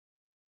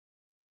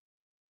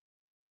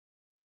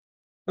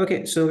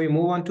Okay, so we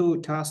move on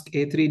to task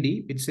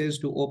A3D. It says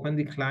to open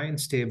the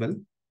clients table.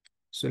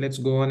 So let's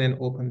go on and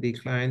open the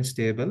clients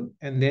table.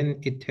 And then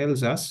it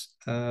tells us,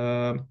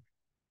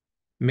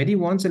 Mehdi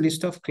wants a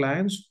list of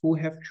clients who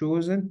have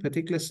chosen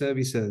particular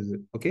services.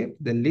 Okay,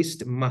 the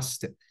list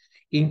must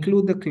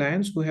include the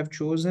clients who have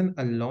chosen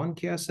a lawn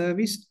care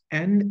service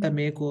and a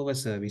makeover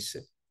service.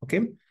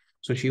 Okay,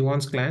 so she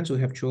wants clients who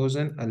have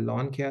chosen a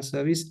lawn care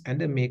service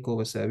and a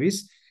makeover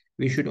service.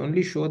 We should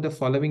only show the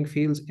following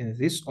fields in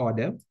this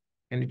order,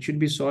 and it should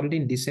be sorted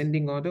in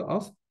descending order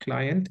of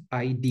client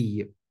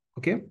ID.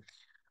 Okay,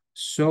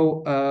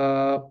 so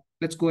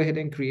let's go ahead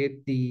and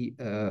create the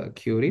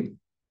query.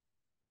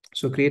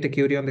 So create a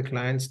query on the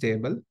clients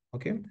table.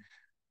 Okay,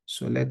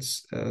 so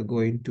let's go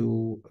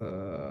into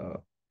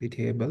the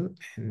table,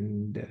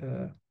 and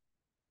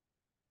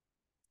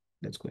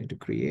let's go into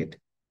create,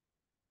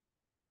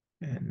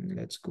 and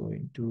let's go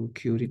into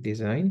query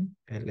design,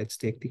 and let's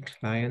take the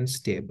clients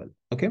table.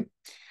 Okay,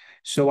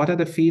 so what are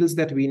the fields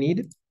that we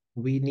need?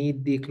 We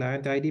need the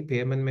client ID,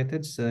 payment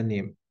method,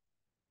 surname.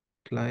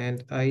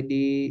 Client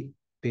ID,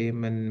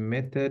 payment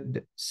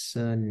method,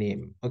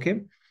 surname.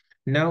 Okay,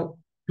 now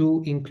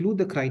to include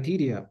the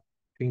criteria,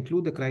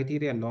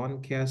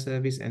 lawn care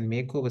service and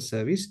makeover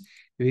service,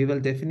 we will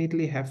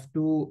definitely have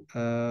to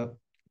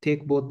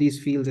take both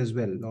these fields as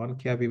well. Lawn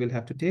care we will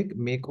have to take,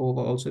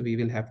 makeover also we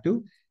will have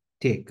to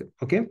take.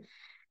 Okay,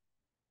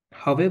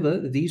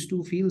 however, these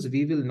two fields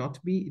we will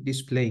not be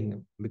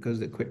displaying because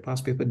the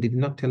past paper did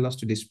not tell us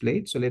to display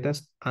it. So let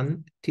us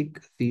untick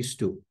these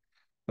two.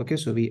 Okay,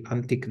 so we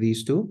untick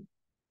these two,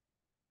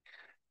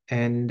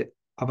 and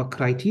our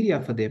criteria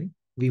for them,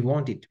 we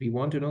want it. We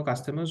want to know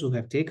customers who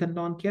have taken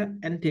lawn care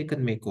and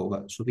taken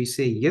makeover. So we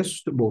say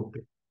yes to both.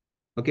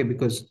 Okay,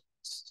 because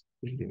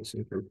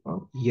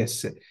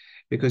yes,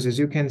 because as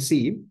you can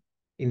see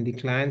in the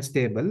clients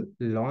table,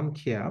 lawn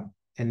care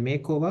and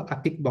makeover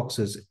are tick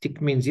boxes.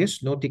 Tick means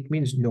yes, no tick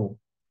means no.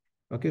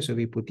 Okay, so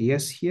we put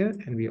yes here,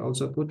 and we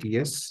also put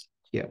yes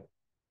here.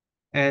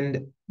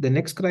 And the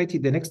next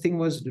criteria, the next thing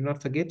was, do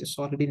not forget,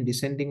 sorted in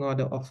descending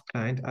order of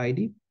client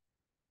ID.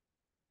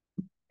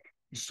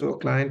 So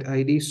client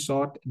ID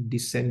sort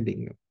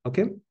descending.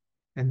 Okay.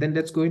 And then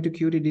let's go into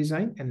query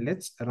design and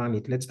let's run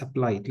it. Let's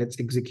apply it. Let's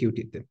execute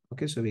it.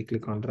 Okay. So we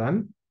click on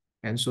run.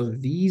 And so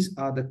these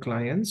are the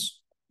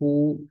clients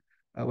who,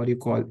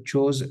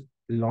 chose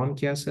lawn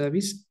care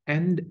service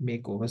and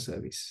makeover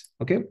service.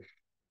 Okay.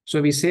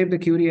 So we save the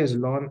query as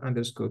lawn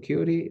underscore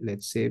query.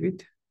 Let's save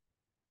it.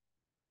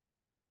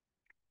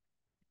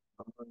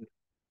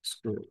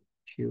 Underscore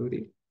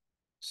query.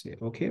 Say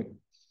okay.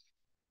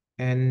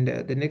 And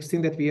the next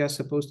thing that we are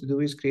supposed to do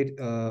is create,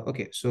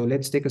 okay, so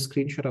let's take a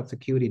screenshot of the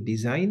query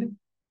design.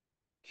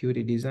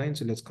 Query design,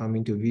 so let's come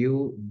into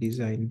view,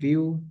 design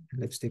view.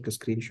 Let's take a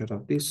screenshot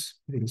of this,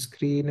 green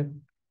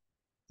screen,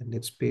 and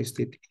let's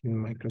paste it in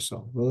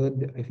Microsoft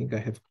Word. I think I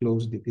have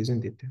closed it,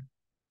 isn't it?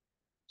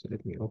 So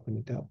let me open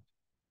it up.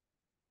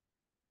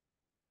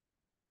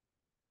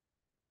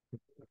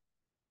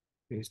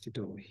 Paste it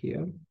over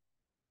here.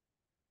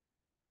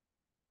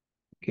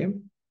 Okay.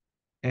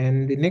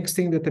 And the next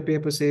thing that the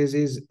paper says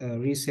is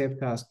resave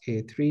task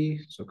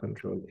A3. So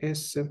Control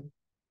S.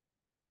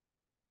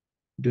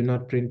 Do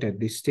not print at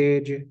this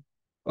stage.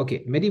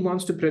 Okay, Mehdi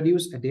wants to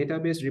produce a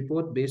database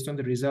report based on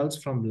the results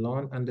from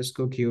lawn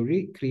underscore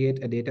query.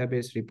 Create a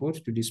database report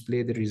to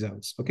display the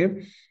results.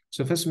 Okay,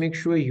 so first make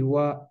sure you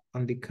are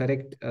on the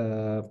correct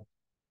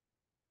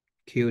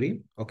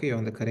query. Okay, you're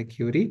on the correct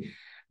query.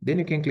 Then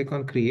you can click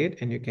on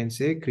create and you can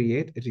say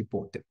create a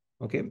report.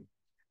 Okay,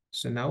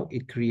 so now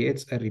it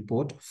creates a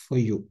report for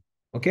you.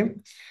 Okay,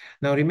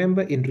 now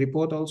remember in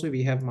report also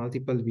we have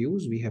multiple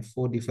views. We have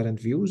 4 different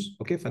views.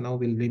 Okay, for now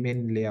we'll remain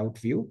in layout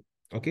view.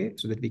 Okay,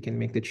 so that we can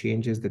make the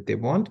changes that they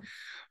want.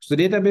 So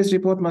the database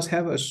report must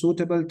have a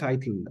suitable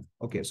title.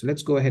 Okay, so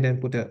let's go ahead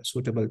and put a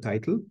suitable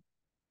title.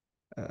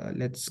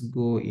 Let's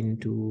go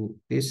into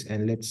this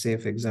and let's say,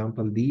 for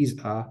example, these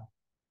are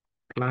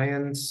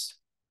clients.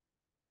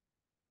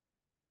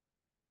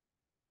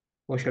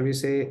 Or shall we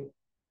say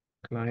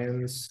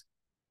clients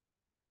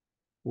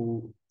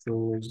who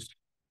chose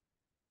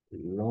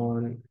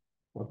lawn,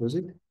 what was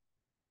it?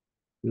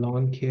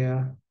 Lawn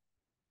care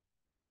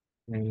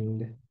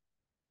and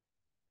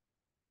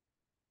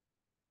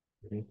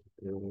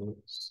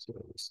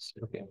service.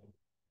 Okay,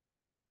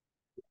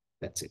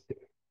 that's it.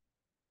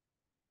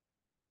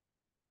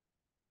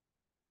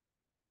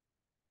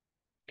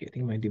 Okay, I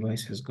think my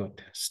device has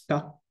got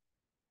stuck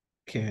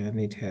and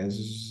it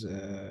has,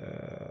 let's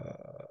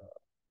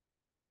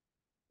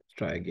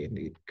try again.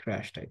 It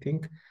crashed, I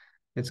think.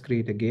 Let's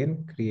create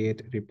again,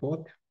 create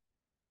report.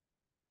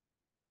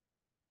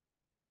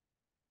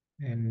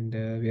 And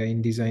we are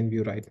in design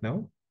view right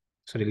now.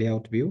 Sorry,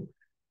 layout view.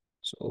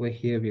 So over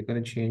here, we're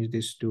going to change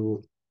this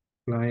to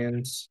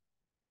clients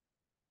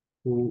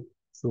who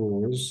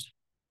chose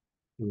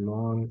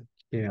lawn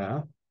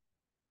care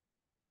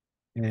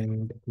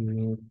and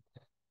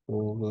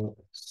makeover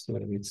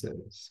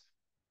services.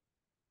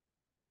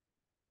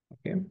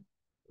 Okay,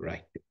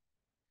 right.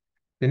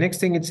 The next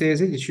thing it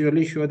says is it should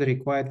only show the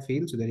required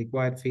fields. So the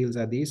required fields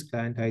are these: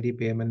 client ID,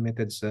 payment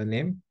method,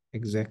 surname.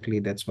 Exactly,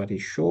 that's what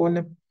is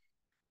shown.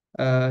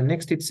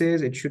 Next, it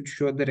says it should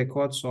show the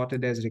record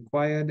sorted as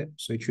required.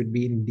 So it should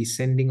be in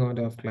descending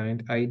order of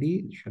client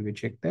ID. Shall we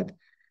check that?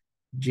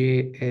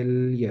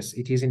 JL, yes,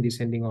 it is in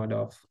descending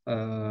order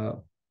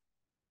of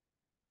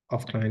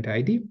client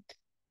ID.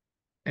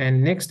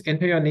 And next,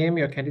 enter your name,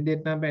 your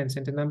candidate number, and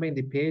center number in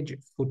the page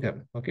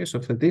footer. Okay,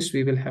 so for this,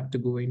 we will have to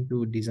go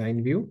into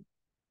design view.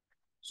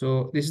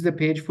 So this is the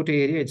page footer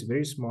area. It's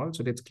very small.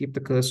 So let's keep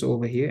the cursor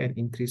over here and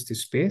increase the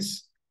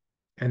space.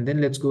 And then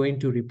let's go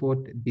into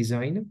report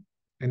design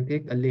and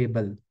take a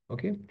label.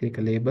 Okay, take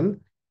a label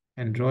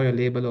and draw your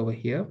label over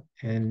here.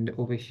 And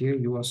over here,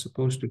 you are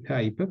supposed to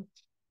type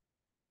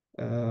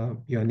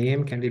your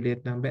name,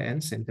 candidate number,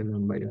 and center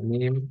number. Your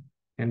name,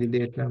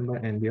 candidate number,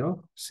 and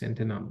your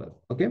center number.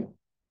 Okay.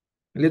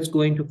 Let's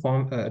go into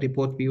form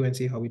report view and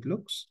see how it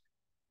looks.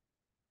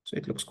 So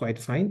it looks quite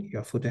fine.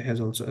 Your footer has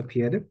also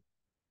appeared.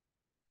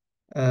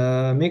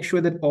 Make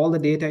sure that all the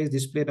data is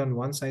displayed on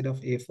one side of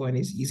A4 and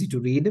is easy to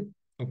read.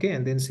 Okay,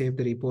 and then save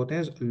the report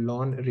as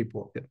lawn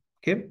report.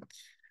 Okay,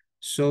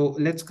 so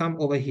let's come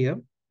over here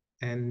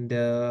and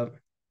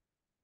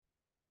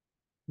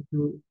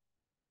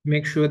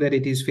make sure that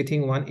it is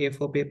fitting one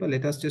A4 paper.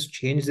 Let us just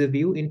change the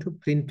view into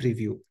print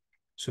preview.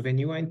 So when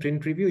you are in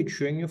print preview, it's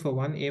showing you for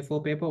one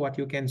A4 paper what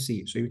you can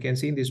see. So you can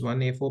see in this one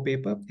A4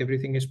 paper,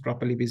 everything is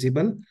properly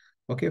visible.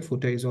 Okay,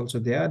 footer is also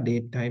there,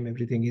 date, time,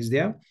 everything is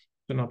there.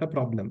 So not a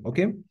problem,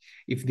 okay?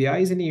 If there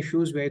is any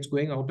issues where it's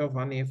going out of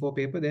one A4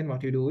 paper, then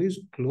what you do is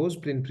close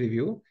print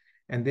preview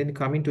and then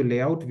come into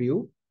layout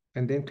view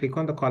and then click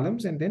on the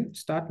columns and then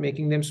start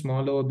making them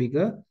smaller or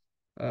bigger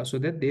so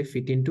that they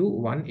fit into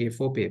one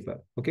A4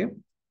 paper, okay?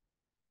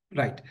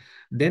 Right.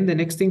 Then the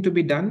next thing to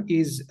be done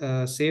is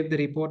save the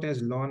report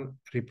as lawn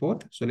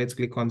report. So let's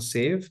click on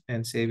save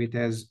and save it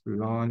as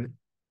lawn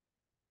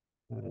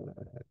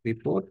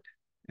report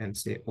and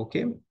say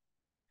okay.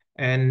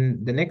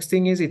 And the next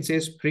thing is it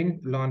says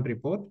print lawn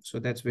report. So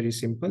that's very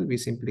simple. We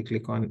simply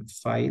click on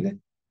file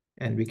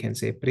and we can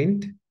say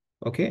print.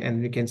 Okay.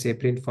 And we can say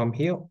print from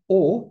here,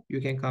 or you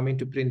can come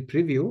into print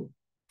preview.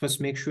 First,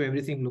 make sure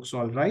everything looks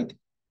all right.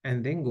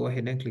 And then go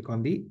ahead and click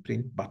on the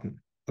print button.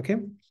 Okay.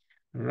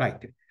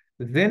 Right.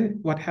 Then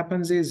what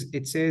happens is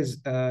it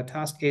says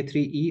task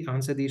A3E,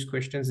 answer these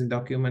questions in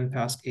document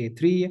task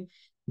A3.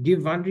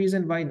 Give one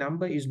reason why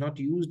number is not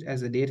used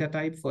as a data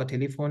type for a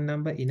telephone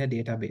number in a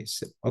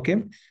database.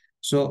 Okay.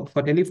 So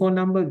for telephone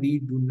number, we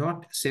do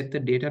not set the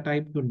data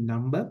type to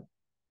number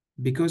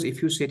because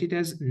if you set it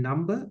as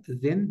number,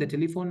 then the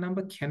telephone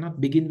number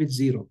cannot begin with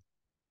 0.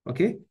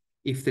 Okay.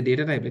 If the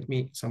data type,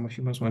 some of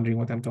you must wondering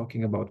what I'm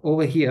talking about.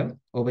 Over here,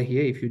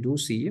 if you do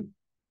see,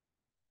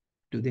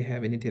 do they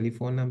have any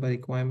telephone number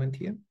requirement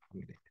here?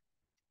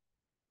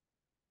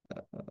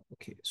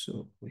 Okay,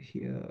 so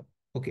here,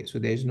 okay, so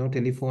there is no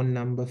telephone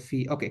number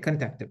fee. Okay,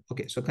 contact.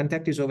 Okay, so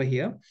contact is over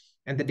here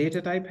and the data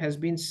type has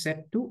been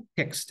set to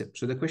text.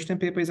 So the question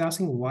paper is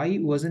asking why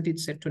wasn't it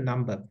set to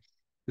number?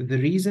 The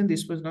reason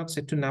this was not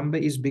set to number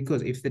is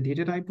because if the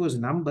data type was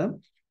number,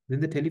 then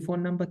the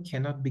telephone number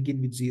cannot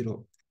begin with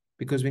 0.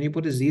 Because when you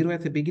put a 0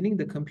 at the beginning,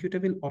 the computer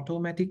will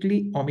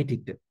automatically omit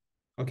it.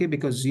 Okay,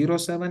 because 0,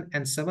 7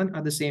 and 7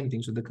 are the same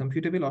thing. So the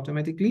computer will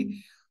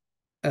automatically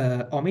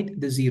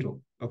omit the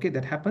 0. Okay,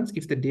 that happens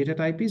if the data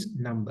type is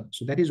number.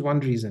 So that is one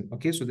reason.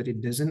 Okay, so that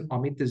it doesn't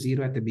omit the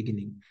 0 at the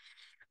beginning.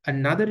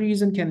 Another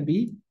reason can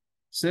be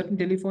certain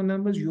telephone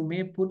numbers, you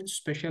may put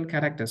special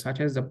characters such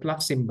as the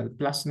plus symbol,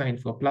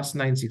 +94,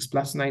 +96,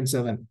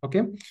 +97.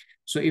 Okay,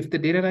 so if the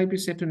data type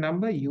is set to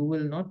number, you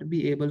will not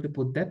be able to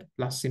put that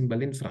plus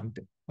symbol in front.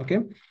 Okay,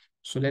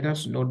 so let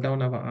us note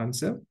down our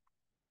answer.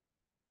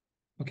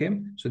 Okay,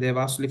 so they have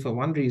asked only for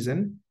one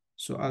reason.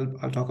 So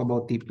I'll talk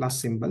about the plus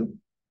symbol.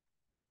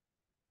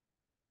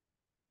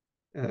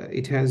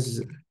 It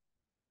has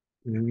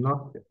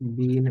not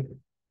been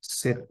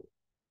set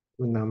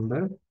to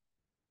number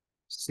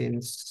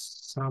since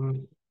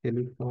some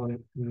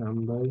telephone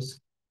numbers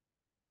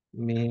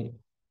may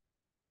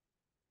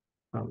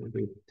come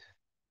with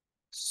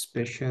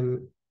special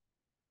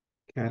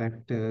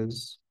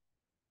characters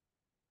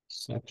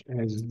such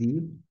as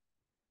the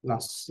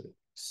plus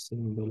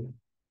symbol.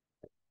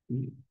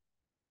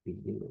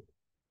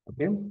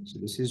 Okay, so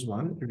this is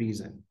one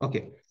reason.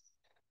 Okay.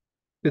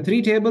 The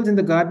 3 tables in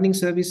the gardening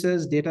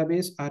services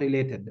database are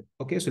related.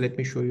 Okay, so let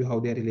me show you how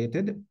they're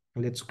related.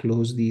 Let's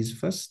close these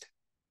first.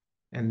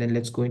 And then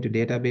let's go into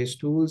database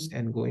tools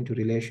and go into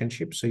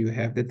relationships. So you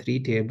have the 3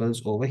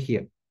 tables over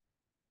here.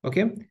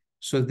 Okay,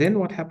 so then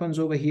what happens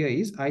over here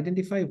is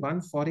identify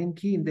one foreign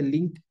key in the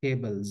linked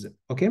tables.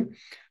 Okay,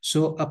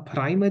 so a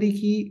primary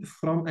key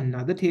from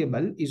another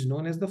table is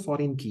known as the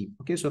foreign key.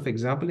 Okay, so for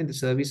example, in the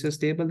services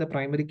table, the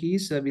primary key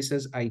is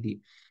services ID.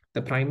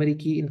 The primary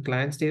key in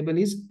clients table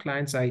is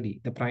clients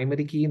ID. The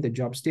primary key in the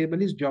jobs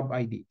table is job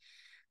ID.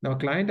 Now,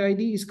 client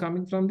ID is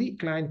coming from the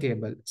client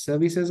table.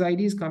 Services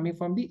ID is coming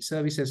from the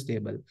services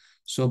table.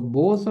 So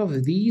both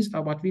of these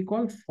are what we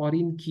call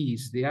foreign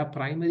keys. They are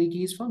primary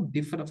keys from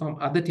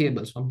other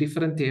tables, from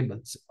different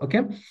tables.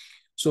 Okay.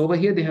 So over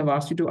here, they have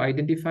asked you to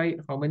identify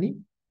how many?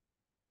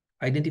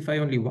 Identify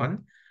only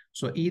one.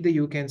 So either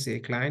you can say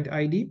client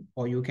ID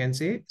or you can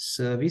say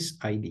service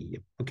ID.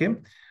 Okay.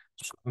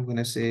 So I'm going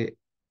to say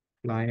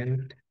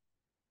client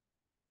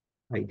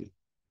ID.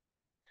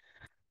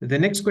 The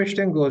next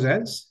question goes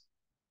as,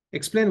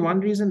 explain one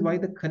reason why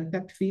the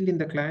contact field in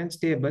the client's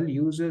table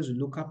uses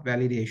lookup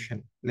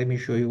validation. Let me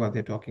show you what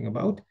they're talking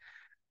about.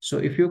 So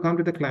if you come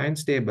to the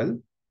client's table,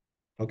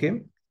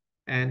 okay,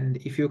 and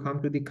if you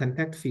come to the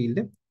contact field,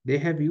 they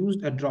have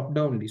used a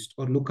drop-down list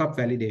or lookup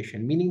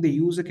validation, meaning the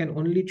user can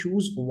only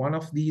choose one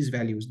of these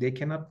values. They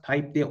cannot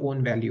type their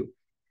own value.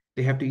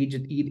 They have to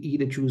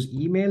either choose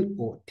email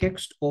or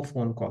text or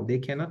phone call. They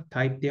cannot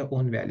type their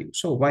own value.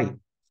 So why?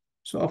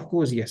 So of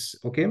course, yes,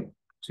 okay.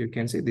 So you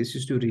can say this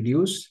is to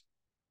reduce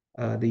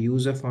the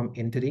user from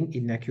entering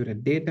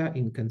inaccurate data,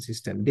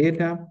 inconsistent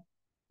data.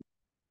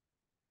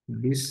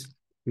 This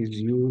is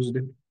used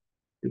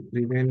to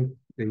prevent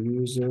the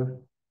user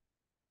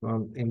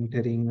from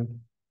entering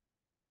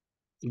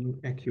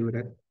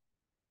inaccurate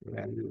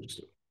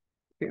values.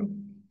 Okay.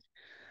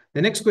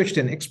 The next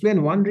question,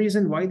 explain one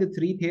reason why the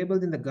three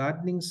tables in the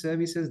gardening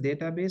services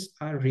database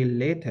are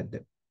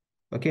related.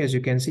 Okay, as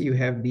you can see, you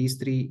have these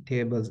three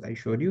tables I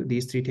showed you.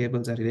 These three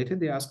tables are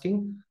related. They're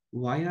asking,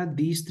 why are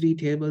these three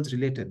tables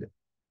related?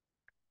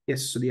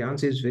 Yes, so the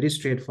answer is very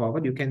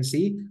straightforward. You can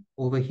see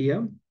over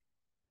here,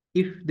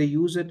 if the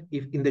user,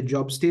 if in the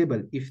jobs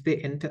table, if they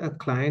enter a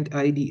client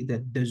ID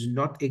that does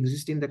not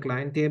exist in the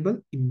client table,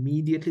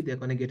 immediately they're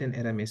going to get an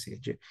error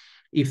message.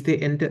 If they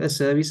enter a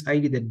service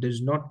ID that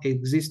does not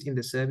exist in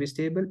the service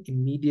table,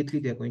 immediately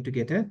they're going to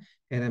get an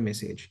error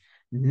message.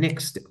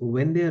 Next,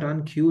 when they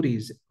run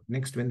queries,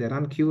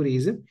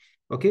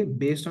 okay,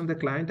 based on the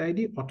client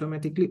ID,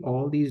 automatically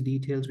all these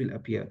details will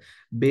appear.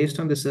 Based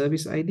on the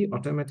service ID,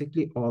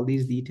 automatically all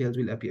these details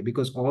will appear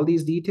because all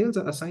these details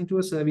are assigned to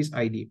a service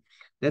ID.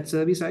 That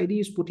service ID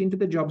is put into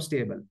the jobs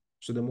table.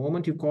 So the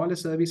moment you call a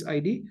service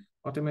ID,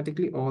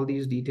 automatically all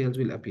these details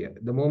will appear.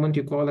 The moment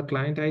you call a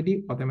client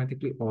ID,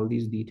 automatically all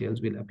these details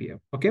will appear.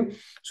 Okay.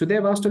 So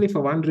they've asked only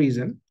for one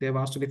reason.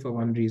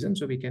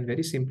 So we can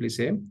very simply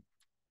say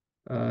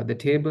the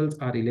tables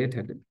are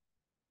related.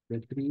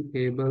 The three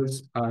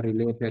tables are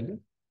related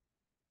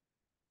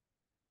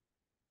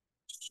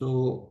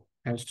so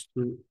as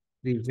to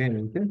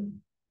prevent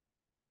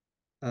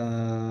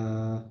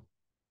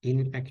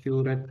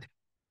inaccurate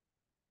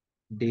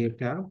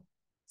data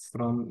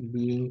from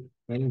being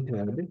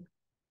entered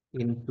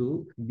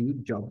into the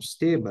jobs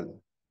table.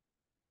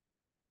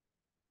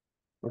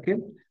 Okay,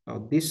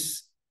 now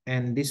this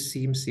and this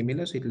seems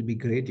similar, so it will be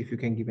great if you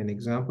can give an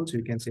example. So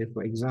you can say,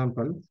 for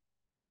example,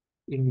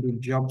 in the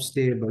jobs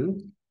table,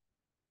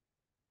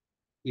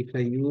 if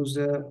a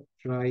user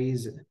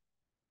tries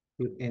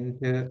to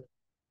enter,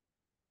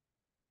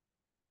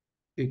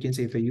 you can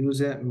say if a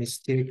user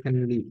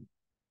mistakenly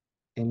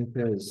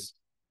enters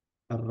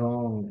a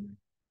wrong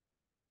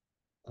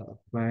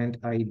client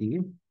ID,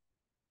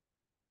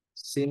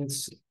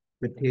 since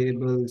the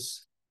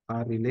tables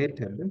are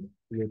related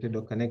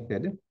or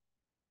connected,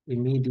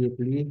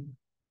 immediately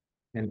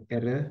an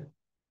error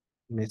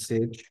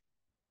message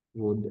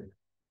would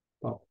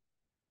pop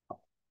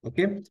up.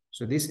 Okay,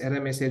 so this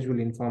error message will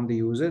inform the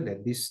user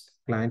that this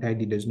client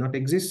ID does not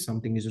exist,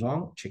 something is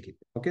wrong, check it.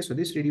 Okay, so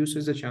this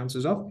reduces the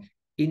chances of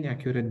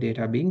inaccurate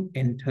data being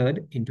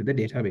entered into the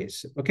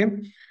database. Okay,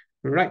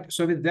 right.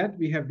 So with that,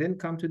 we have then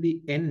come to the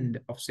end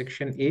of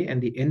section A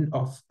and the end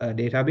of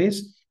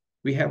database.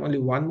 We have only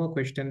one more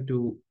question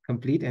to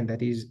complete, and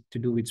that is to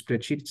do with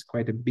spreadsheet. It's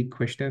quite a big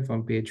question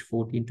from page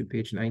 14 to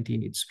page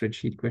 19. It's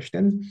spreadsheet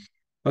questions.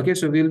 Okay,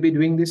 so we'll be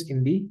doing this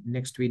in the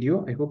next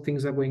video. I hope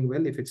things are going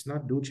well. If it's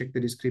not, do check the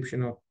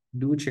description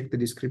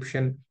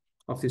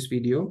of this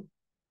video.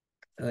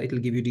 It'll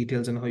give you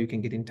details on how you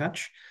can get in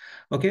touch.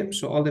 Okay,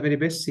 so all the very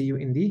best. See you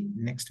in the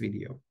next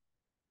video.